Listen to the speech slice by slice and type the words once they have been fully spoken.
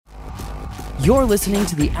You're listening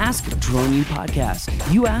to the Ask Drone U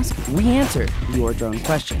podcast. You ask, we answer your drone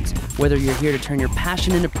questions. Whether you're here to turn your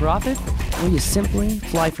passion into profit or you simply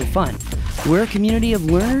fly for fun, we're a community of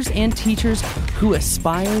learners and teachers who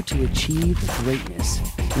aspire to achieve greatness.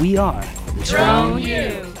 We are Drone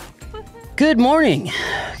U. Good morning,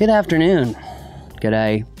 good afternoon, good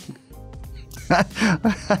day. I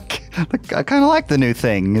kind of like the new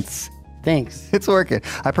thing. Thanks. It's working.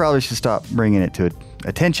 I probably should stop bringing it to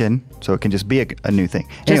attention so it can just be a new thing.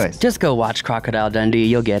 Anyways, Just go watch Crocodile Dundee.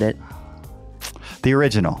 You'll get it. the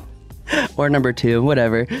original. Or number 2,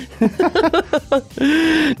 whatever.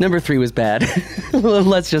 Number 3 was bad.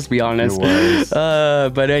 Let's just be honest. It was.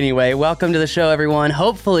 But anyway, welcome to the show, everyone.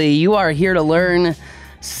 Hopefully you are here to learn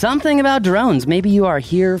something about drones. Maybe you are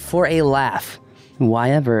here for a laugh.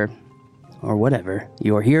 Why ever or whatever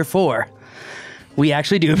you're here for. We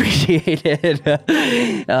actually do appreciate it.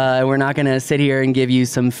 We're not going to sit here and give you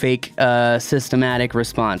some fake systematic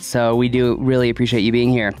response. So we do really appreciate you being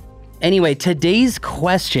here. Anyway, today's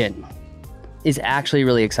question is actually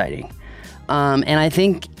really exciting. And I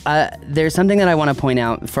think there's something that I want to point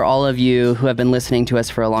out for all of you who have been listening to us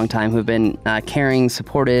for a long time, who've been caring,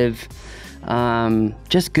 supportive,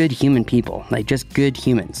 just good human people, like just good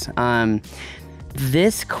humans.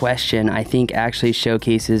 This question, I think, actually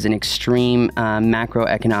showcases an extreme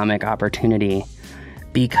macroeconomic opportunity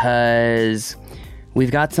because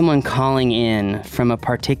we've got someone calling in from a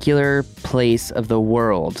particular place of the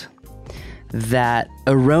world that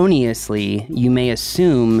erroneously you may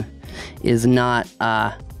assume is not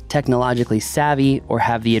technologically savvy or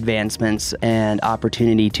have the advancements and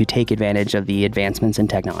opportunity to take advantage of the advancements in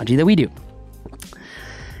technology that we do.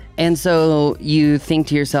 And so you think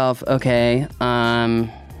to yourself, okay,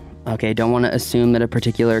 don't want to assume that a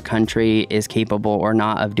particular country is capable or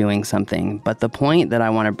not of doing something. But the point that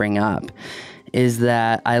I want to bring up is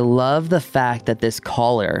that I love the fact that this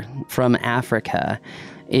caller from Africa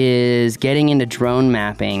is getting into drone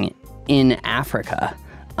mapping in Africa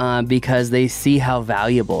because they see how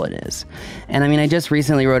valuable it is. And I mean, I just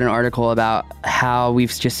recently wrote an article about how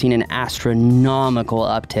we've just seen an astronomical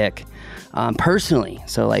uptick personally,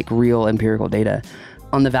 so like real empirical data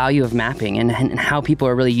on the value of mapping and how people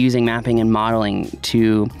are really using mapping and modeling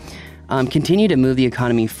to continue to move the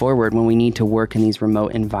economy forward when we need to work in these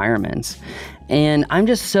remote environments. And I'm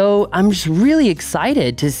just really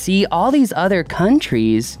excited to see all these other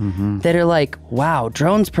countries that are like, wow,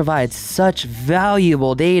 drones provide such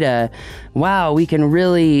valuable data. Wow, we can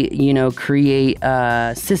really, create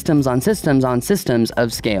systems on systems on systems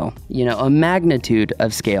of scale, a magnitude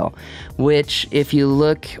of scale, which if you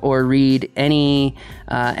look or read any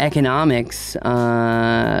economics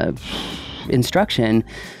instruction,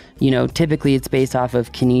 typically it's based off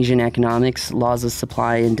of Keynesian economics, laws of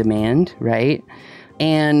supply and demand, right?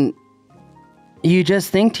 And you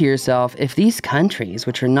just think to yourself, if these countries,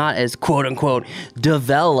 which are not as quote unquote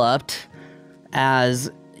developed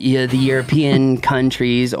as the European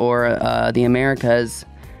countries or the Americas,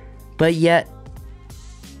 but yet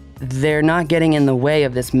they're not getting in the way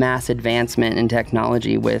of this mass advancement in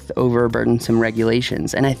technology with overburdensome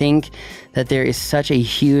regulations. And I think that there is such a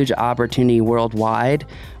huge opportunity worldwide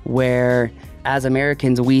where as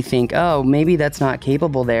Americans, we think, oh, maybe that's not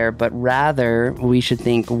capable there, but rather we should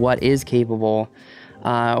think what is capable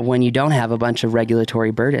when you don't have a bunch of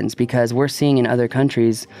regulatory burdens, because we're seeing in other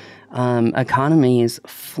countries economies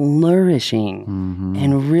flourishing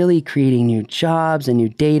and really creating new jobs and new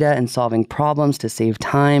data and solving problems to save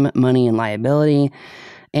time, money, and liability.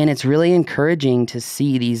 And it's really encouraging to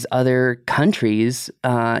see these other countries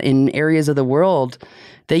in areas of the world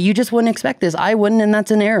that you just wouldn't expect this. I wouldn't, and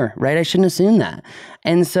that's an error, right? I shouldn't assume that.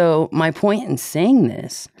 And so my point in saying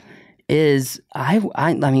this is I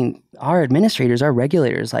mean, our administrators, our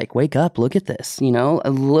regulators, like, wake up, look at this,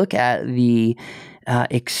 look at the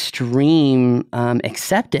extreme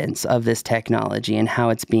acceptance of this technology and how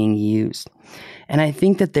it's being used. And I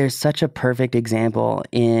think that there's such a perfect example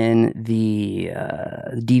in the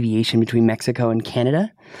deviation between Mexico and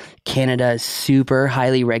Canada. Canada is super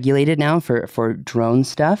highly regulated now for drone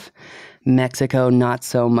stuff. Mexico, not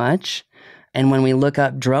so much. And when we look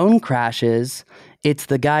up drone crashes, it's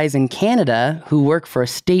the guys in Canada who work for a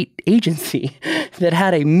state agency that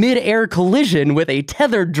had a mid-air collision with a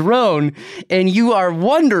tethered drone, and you are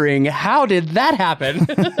wondering, how did that happen?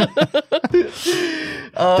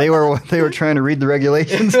 They were trying to read the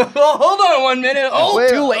regulations. Well, hold on 1 minute. Oh, Wait,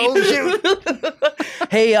 too late. oh,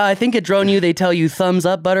 shoot. Hey, I think at Drone U they tell you thumbs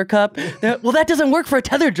up, Buttercup. Well, that doesn't work for a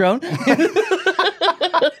tethered drone.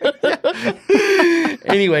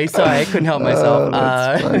 Anyway, sorry, I couldn't help myself.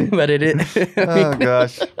 But it is. Oh,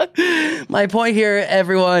 gosh. My point here,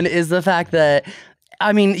 everyone, is the fact that,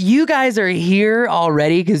 I mean, you guys are here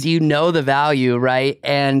already because you know the value, right?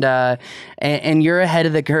 And you're ahead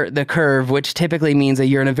of the curve, which typically means that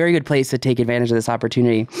you're in a very good place to take advantage of this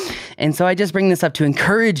opportunity. And so I just bring this up to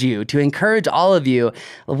encourage you, to encourage all of you.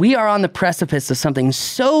 We are on the precipice of something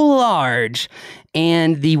so large,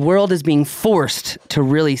 and the world is being forced to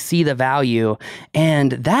really see the value.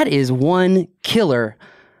 And that is one killer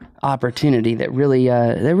opportunity that really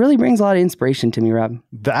brings a lot of inspiration to me, Rob.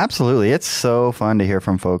 Absolutely. It's so fun to hear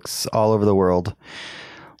from folks all over the world.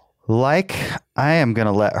 Like, I am going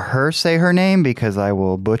to let her say her name because I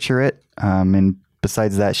will butcher it. And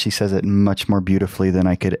besides that, she says it much more beautifully than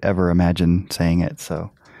I could ever imagine saying it.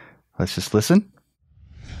 So let's just listen.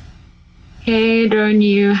 Hey, Drone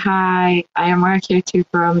U. Hi, I am Rakiatu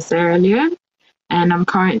from Sierra Leone, and I'm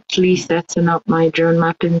currently setting up my drone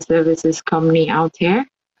mapping services company out here.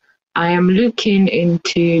 I am looking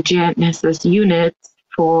into GNSS units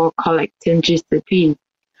for collecting GCP,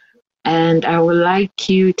 and I would like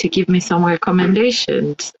you to give me some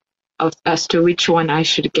recommendations as to which one I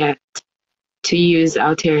should get to use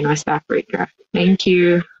out here in West Africa. Thank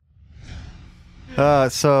you.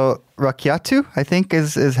 So Rakiatu, I think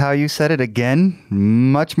is how you said it again,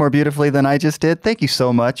 much more beautifully than I just did. Thank you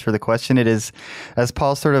so much for the question. It is, as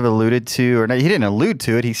Paul sort of alluded to, or no, he didn't allude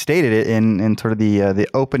to it, he stated it in sort of the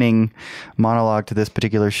opening monologue to this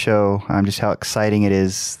particular show, just how exciting it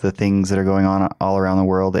is, the things that are going on all around the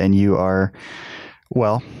world, and you are...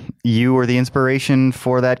 Well, you were the inspiration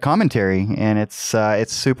for that commentary, and it's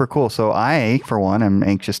super cool. So I, for one, am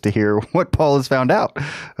anxious to hear what Paul has found out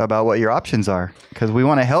about what your options are, because we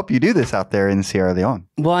want to help you do this out there in Sierra Leone.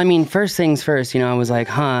 Well, I mean, first things first, I was like,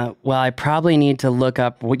 well, I probably need to look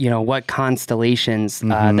up, what constellations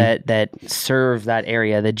that serve that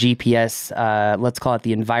area, the GPS, let's call it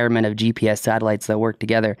the environment of GPS satellites that work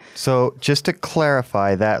together. So just to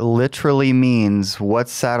clarify, that literally means what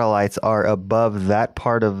satellites are above that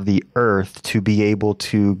part of the Earth to be able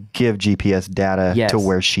to give GPS data to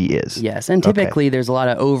where she is. Yes, and typically there's a lot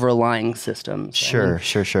of overlying systems. Sure.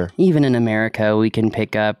 Even in America, we can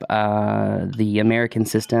pick up the American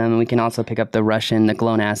system. We can also pick up the Russian, the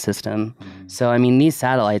GLONASS system. So, I mean, these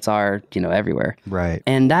satellites are, everywhere. Right.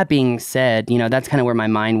 And that being said, that's kind of where my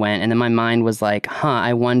mind went. And then my mind was like,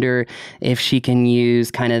 I wonder if she can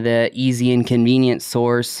use kind of the easy and convenient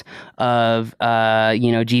source of,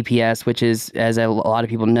 GPS, which is, as a lot of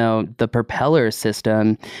people know, the Propeller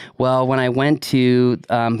system. Well, when I went to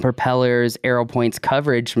Propeller's Arrow Points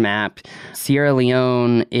coverage map, Sierra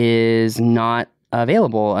Leone is not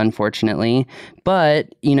available, unfortunately.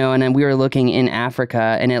 But, and then we were looking in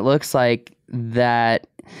Africa, and it looks like that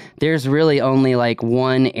there's really only like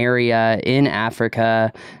one area in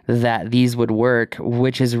Africa that these would work,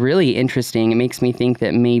 which is really interesting. It makes me think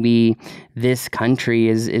that maybe this country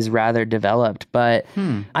is rather developed. But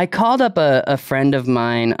I called up a friend of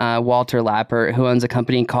mine, Walter Lappert, who owns a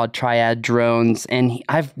company called Triad Drones, and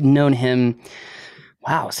I've known him,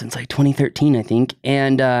 since like 2013, I think.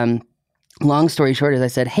 And long story short is I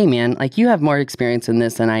said, hey man, like you have more experience in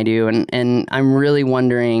this than I do. And I'm really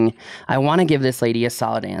wondering, I want to give this lady a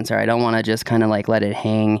solid answer. I don't want to just kind of like let it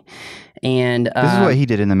hang. And this is what he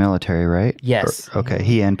did in the military, right? Yes. Okay.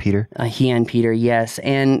 He and Peter. Yes.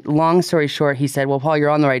 And long story short, he said, well, Paul, you're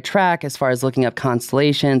on the right track as far as looking up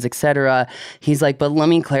constellations, etc. He's like, but let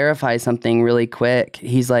me clarify something really quick.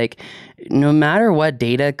 He's like, no matter what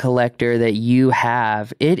data collector that you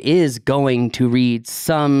have, it is going to read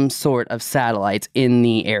some sort of satellites in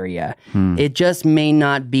the area. It just may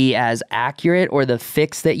not be as accurate, or the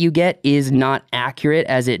fix that you get is not accurate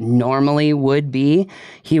as it normally would be.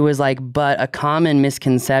 He was like, but a common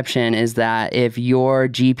misconception is that if your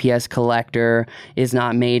GPS collector is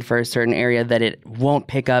not made for a certain area, that it won't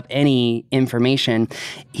pick up any information.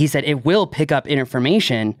 He said it will pick up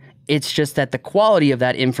information. It's just that the quality of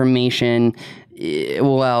that information,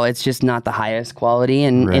 it's just not the highest quality,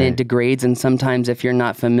 and it degrades. And sometimes if you're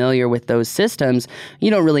not familiar with those systems, you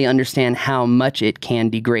don't really understand how much it can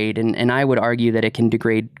degrade. And I would argue that it can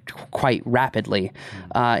degrade quite rapidly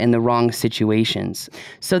in the wrong situations.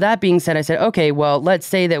 So that being said, I said, okay, well, let's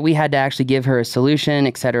say that we had to actually give her a solution,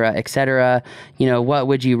 et cetera, et cetera. What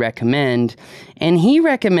would you recommend? And he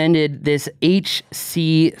recommended this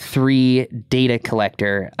HC3 data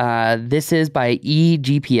collector. This is by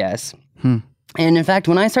eGPS. And in fact,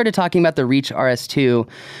 when I started talking about the Reach RS2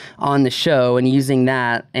 on the show and using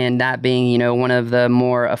that, and that being, one of the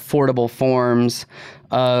more affordable forms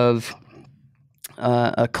of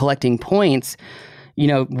collecting points,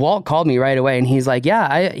 Walt called me right away and he's like,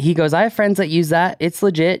 he goes, I have friends that use that. It's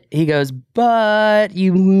legit. He goes, but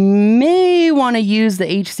you may want to use the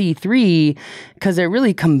HC3 because it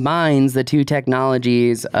really combines the two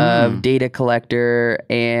technologies of data collector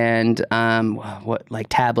and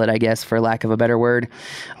tablet, I guess, for lack of a better word,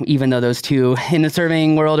 even though those two in the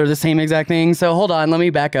surveying world are the same exact thing. So hold on, let me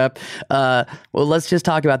back up. Let's just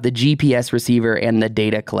talk about the GPS receiver and the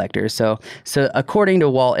data collector. So according to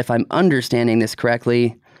Walt, if I'm understanding this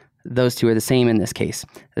correctly, those two are the same in this case.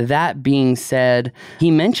 That being said,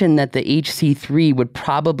 he mentioned that the HC3 would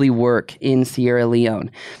probably work in Sierra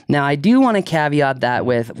Leone. Now, I do want to caveat that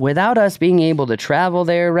without us being able to travel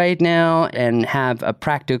there right now and have a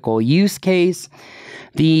practical use case,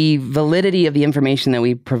 the validity of the information that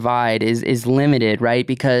we provide is limited, right?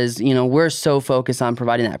 Because, we're so focused on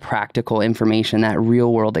providing that practical information, that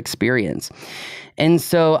real world experience. And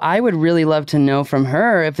so I would really love to know from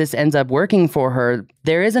her if this ends up working for her.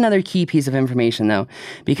 There is another key piece of information, though,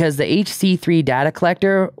 because the HC3 data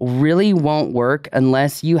collector really won't work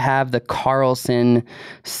unless you have the Carlson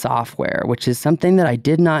software, which is something that I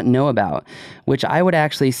did not know about, which I would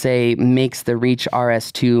actually say makes the Reach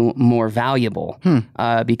RS2 more valuable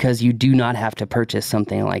because you do not have to purchase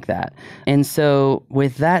something like that. And so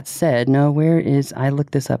with that said, I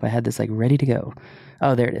looked this up. I had this ready to go.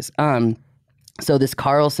 Oh, there it is. So this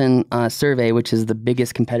Carlson survey, which is the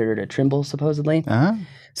biggest competitor to Trimble, supposedly.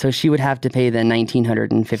 So she would have to pay the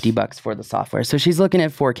 $1,950 for the software. So she's looking at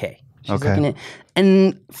 4K.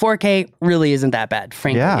 And 4K really isn't that bad,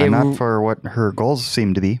 frankly. Yeah, not for what her goals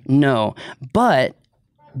seem to be. No, but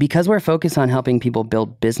because we're focused on helping people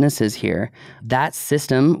build businesses here, that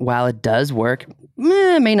system, while it does work,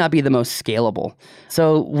 may not be the most scalable.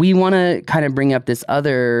 So we want to kind of bring up this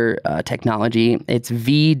other technology. It's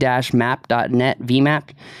v-map.net, VMAP.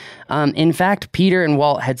 In fact, Peter and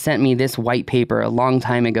Walt had sent me this white paper a long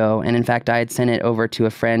time ago. And in fact, I had sent it over to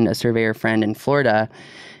a surveyor friend in Florida.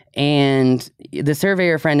 And the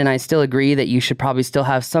surveyor friend and I still agree that you should probably still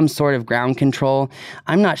have some sort of ground control.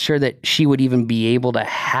 I'm not sure that she would even be able to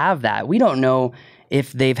have that. We don't know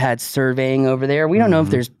if they've had surveying over there. We don't know if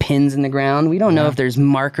there's pins in the ground. We don't know if there's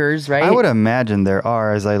markers, right? I would imagine there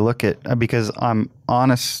are as I look at, because I'm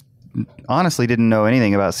honestly didn't know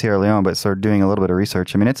anything about Sierra Leone, but started doing a little bit of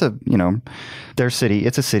research. I mean, it's their city.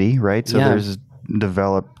 It's a city, right? So there's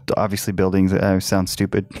developed, obviously, buildings. I sound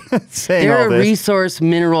stupid saying all this. They're a resource,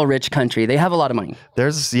 mineral-rich country. They have a lot of money.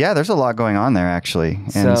 There's a lot going on there, actually.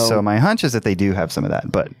 And so my hunch is that they do have some of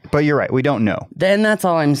that. But you're right. We don't know. Then that's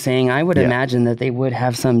all I'm saying. I would imagine that they would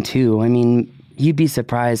have some, too. I mean, you'd be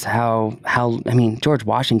surprised how George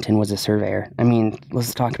Washington was a surveyor. I mean,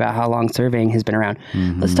 let's talk about how long surveying has been around.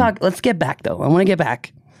 Let's get back, though. I want to get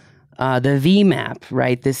back. The VMAP,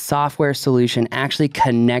 right, this software solution actually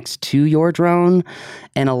connects to your drone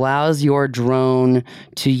and allows your drone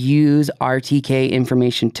to use RTK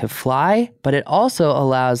information to fly, but it also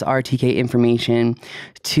allows RTK information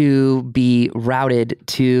to be routed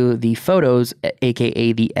to the photos,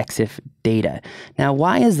 aka the EXIF data. Now,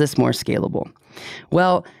 why is this more scalable?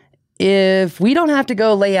 Well, if we don't have to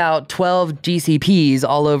go lay out 12 GCPs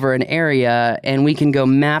all over an area and we can go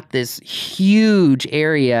map this huge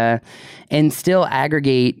area and still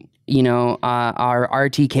aggregate, our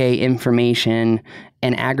RTK information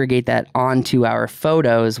and aggregate that onto our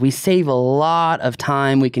photos, we save a lot of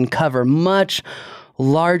time. We can cover much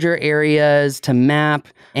larger areas to map,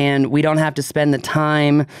 and we don't have to spend the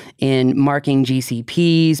time in marking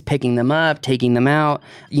GCPs, picking them up, taking them out.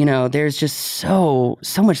 There's just so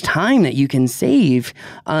much time that you can save.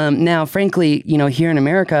 Now, frankly, here in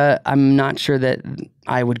America, I'm not sure that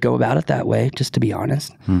I would go about it that way, just to be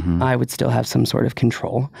honest. I would still have some sort of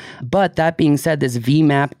control. But that being said, this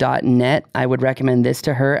vmap.net, I would recommend this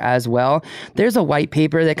to her as well. There's a white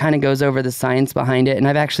paper that kind of goes over the science behind it, and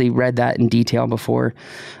I've actually read that in detail before.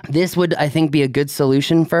 This would, I think, be a good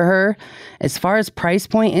solution for her. As far as price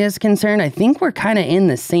point is concerned, I think we're kind of in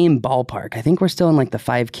the same ballpark. I think we're still in the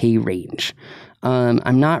 5K range.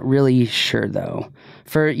 I'm not really sure, though.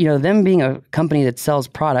 For them being a company that sells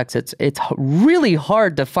products, it's really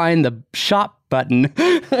hard to find the shop button.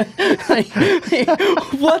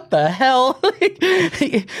 What the hell?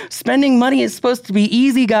 Spending money is supposed to be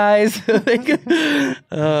easy, guys.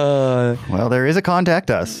 Well, there is a contact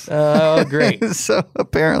us. Oh, great. So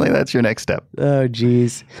apparently that's your next step. Oh,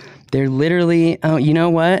 geez. They're literally, you know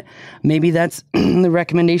what? Maybe that's the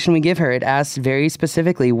recommendation we give her. It asks very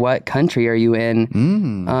specifically, what country are you in?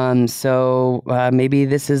 So maybe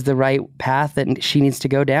this is the right path that she needs to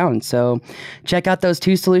go down. So check out those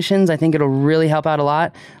two solutions. I think it'll really help out a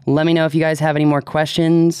lot. Let me know if you guys have any more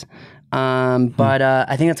questions. But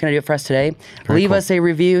I think that's going to do it for us today. Very Leave cool. us a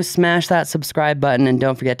review, smash that subscribe button, and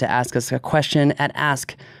don't forget to ask us a question at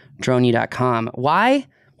askdroneu.com. Why?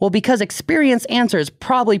 Well, because experienced answers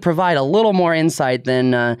probably provide a little more insight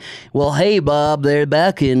than, well, hey, Bob, they're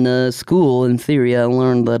back in school. In theory, I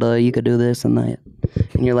learned that you could do this and that.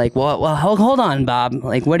 And you're like, well, hold on, Bob.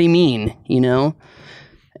 Like, what do you mean, you know?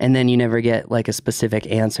 And then you never get, like, a specific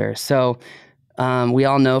answer. So we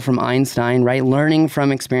all know from Einstein, right? Learning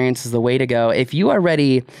from experience is the way to go. If you are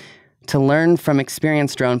ready to learn from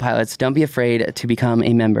experienced drone pilots, don't be afraid to become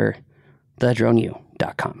a member,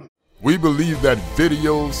 thedroneu.com. We believe that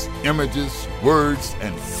videos, images, words,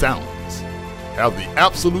 and sounds have the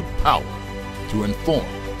absolute power to inform,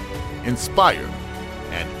 inspire,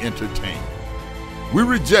 and entertain. We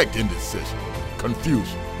reject indecision,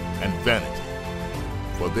 confusion, and vanity,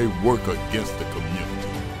 for they work against the community.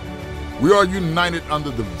 We are united under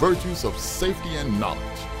the virtues of safety and knowledge.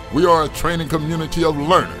 We are a training community of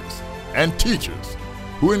learners and teachers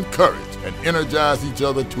who encourage and energize each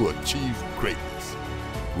other to achieve greatness.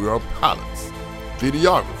 We are pilots,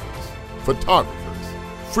 videographers, photographers,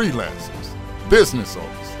 freelancers, business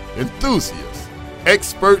owners, enthusiasts,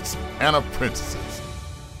 experts, and apprentices.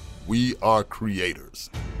 We are creators.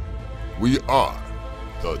 We are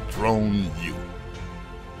the Drone U.